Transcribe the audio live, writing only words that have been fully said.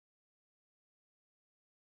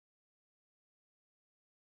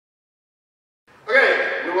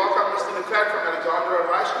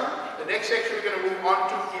The next section we're going to move on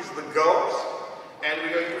to is the girls, and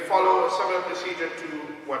we're going to follow a similar procedure to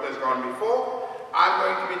what has gone before. I'm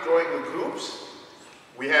going to be drawing the groups.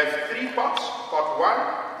 We have 3 pots, pot 1,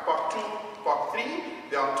 pot 2, pot 3.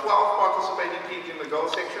 There are 12 participating teams in the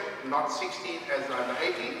girls section, not 16 as the under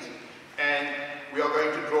 18s. And we are going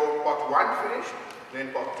to draw pot 1 finished,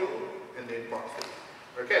 then pot 2, and then pot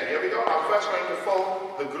 3. Okay, here we go. I'm first going to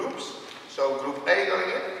fold the groups. So group A going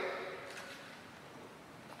in.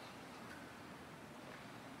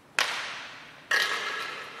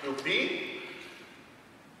 Group B.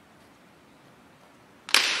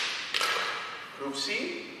 Group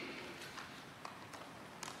C.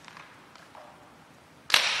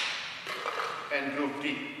 And Group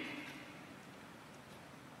D.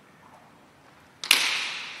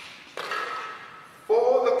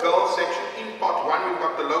 For the girls section, in pot 1 we've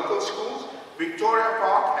got the local schools. Victoria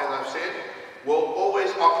Park, as I've said, will always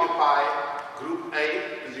occupy Group A,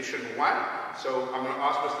 position 1. So I'm going to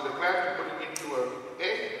ask Mr. Leclerc to put it into an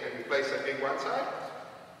egg, and we place the egg one side.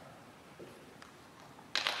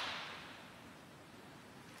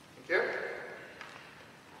 Okay.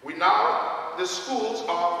 The schools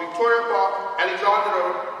are Victoria Park, Alexander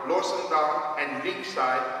Road, Lawson Down, and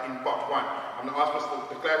Linkside in pot 1. I'm going to ask Mr.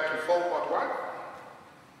 Leclerc to fold pot 1.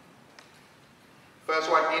 First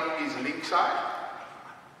one in is Linkside.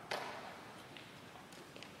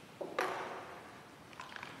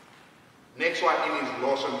 Next one in is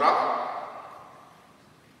Lawson Brown.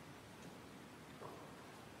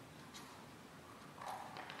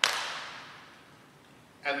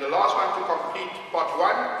 And the last one to complete pot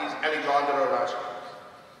 1 is Alexander Road High School.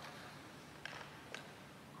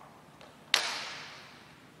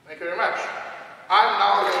 Thank you very much. I'm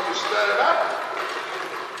now going to stir it up.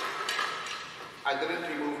 I didn't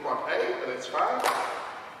remove pot A, but that's fine.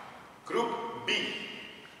 Group B.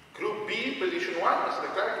 Group B, position 1. Mr.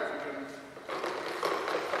 Leclerc, if you can.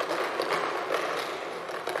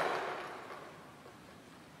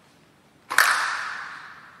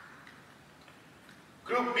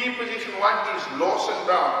 Group B, position 1 is Lawson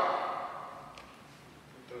Brown.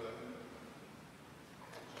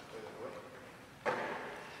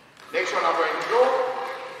 Next one I'm going to draw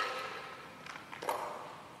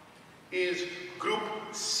is Group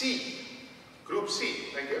C. Group C,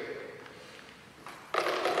 thank you.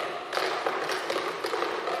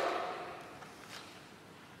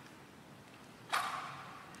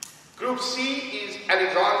 Group C is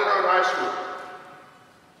Alexander Road High School.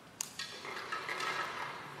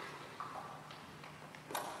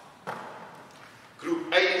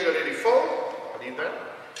 Group A is already full, I need that.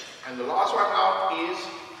 And the last one out is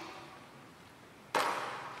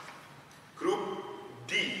Group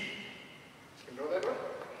D. You know that one?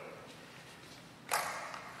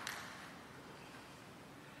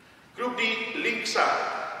 Group D, Linkside.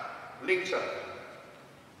 Linkside.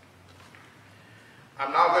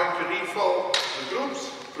 I'm now going to refill the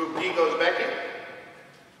groups. Group D goes back in.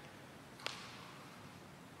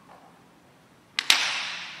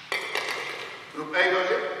 Group A goes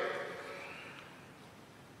in.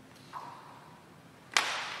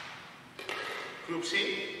 Group C.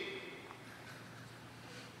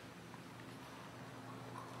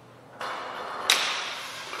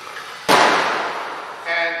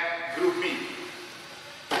 And Group B.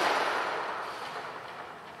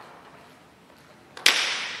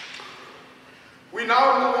 We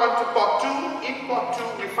now move on to pot 2. In pot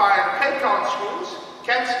 2 we find Cape Town schools,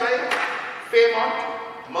 Camps Bay, Fairmont,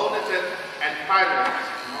 Milnerton, and Pinelands.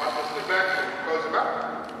 Now ask Mr. Leclerc to close them up.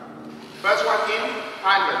 First one in,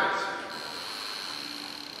 Pinelands.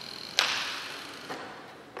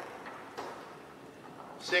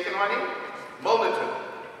 Second one in, Milnerton.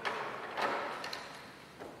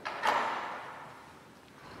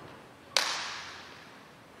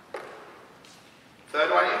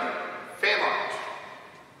 Third one in, Fairmont.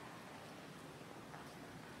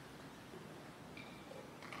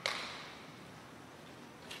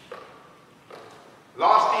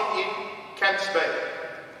 Last team in, Camps Bay.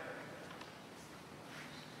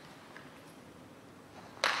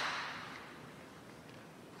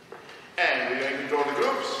 And we're going to draw the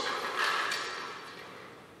groups.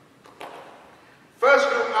 First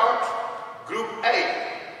group out, Group A.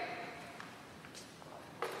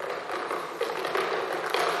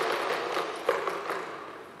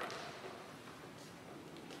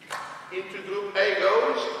 Into Group A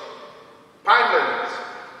goes Pinelands.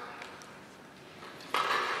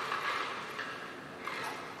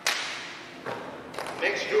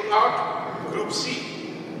 Next group out, Group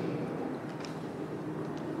C.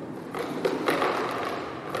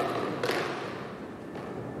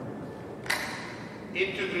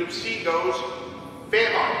 Into Group C goes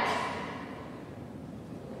Fairmont.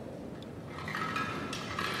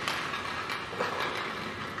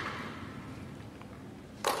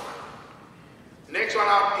 Next one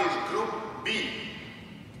out is Group B.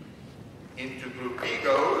 Into Group B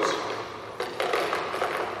goes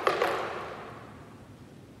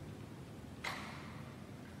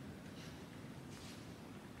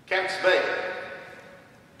Camps Bay.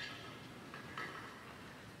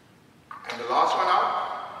 And the last one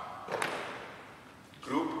out,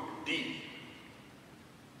 Group D.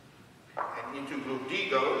 And into Group D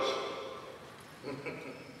goes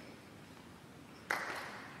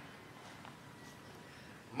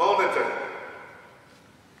Milnerton.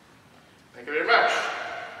 Thank you very much.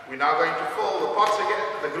 We're now going to fill the pots again,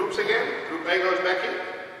 the groups again. Group A goes back in.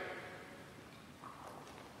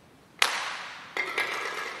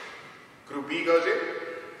 Group B goes in.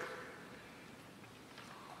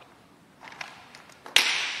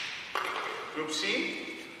 Group C.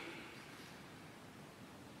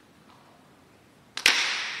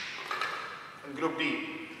 And Group D.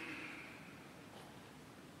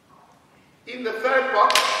 In the third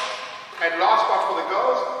pot and last pot for the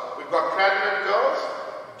girls, we've got Cranmer Girls,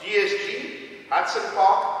 DSG, Hudson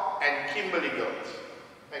Park and Kimberley Girls.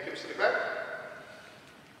 Thank you, Mr. de Klerk.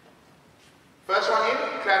 First one in,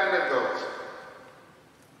 Cranmer Girls.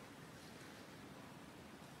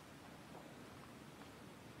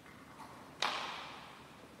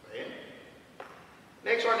 In.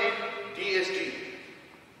 Next one in, DSG.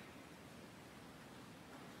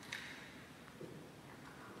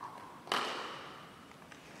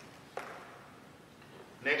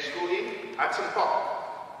 Next school in, Hudson Park.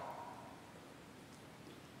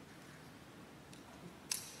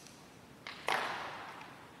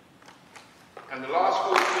 And the last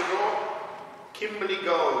school to the draw, Kimberley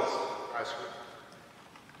Girls High School.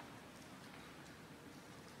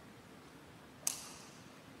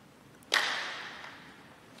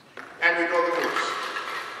 And we draw the groups.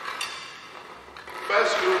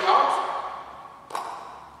 First group out,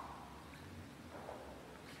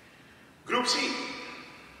 Group C.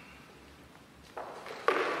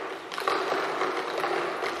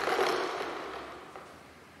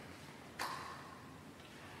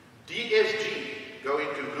 DSG go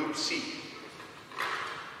into Group C.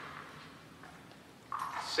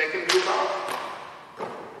 Second group out,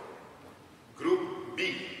 Group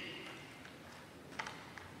B.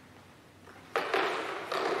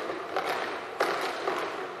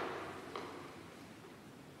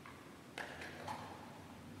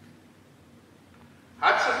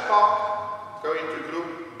 Hudson Park go into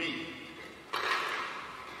Group B.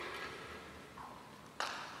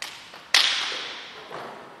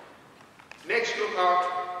 Next group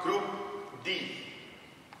out, Group D.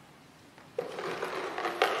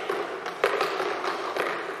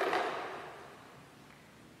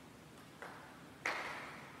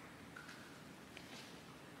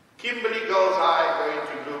 Kimberley Girls High go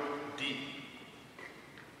into Group D.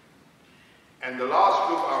 And the last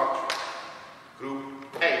group out, Group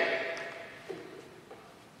A.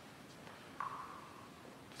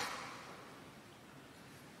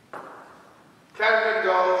 Clarendon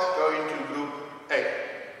Girls go into Group A.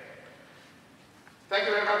 Thank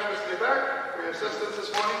you very much, Mr. de Klerk, for your assistance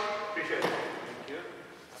this morning. Appreciate it.